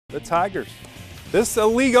the Tigers. This is a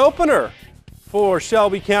league opener for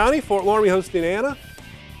Shelby County. Fort Loramie hosting Anna.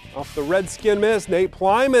 Off the Redskin miss, Nate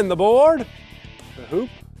Plyman, the board, the hoop,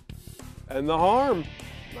 and the harm.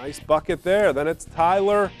 Nice bucket there. Then it's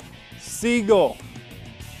Tyler Siegel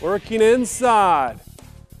working inside.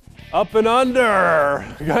 Up and under.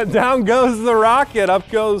 Down goes the rocket. Up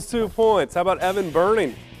goes 2 points. How about Evan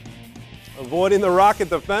Burning? Avoiding the rocket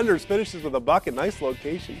defenders. Finishes with a bucket. Nice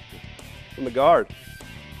location from the guard.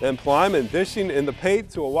 Then Plyman dishing in the paint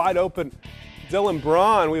to a wide open Dylan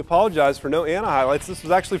Braun. We apologize for no Anna highlights. This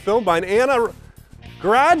was actually filmed by an Anna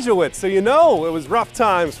graduate, so you know it was rough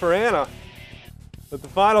times for Anna. But the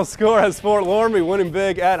final score has Fort Loramie winning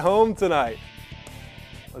big at home tonight.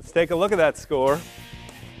 Let's take a look at that score.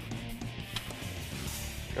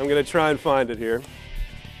 I'm going to try and find it here.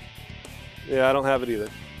 Yeah, I don't have it either.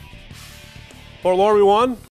 Fort Loramie won.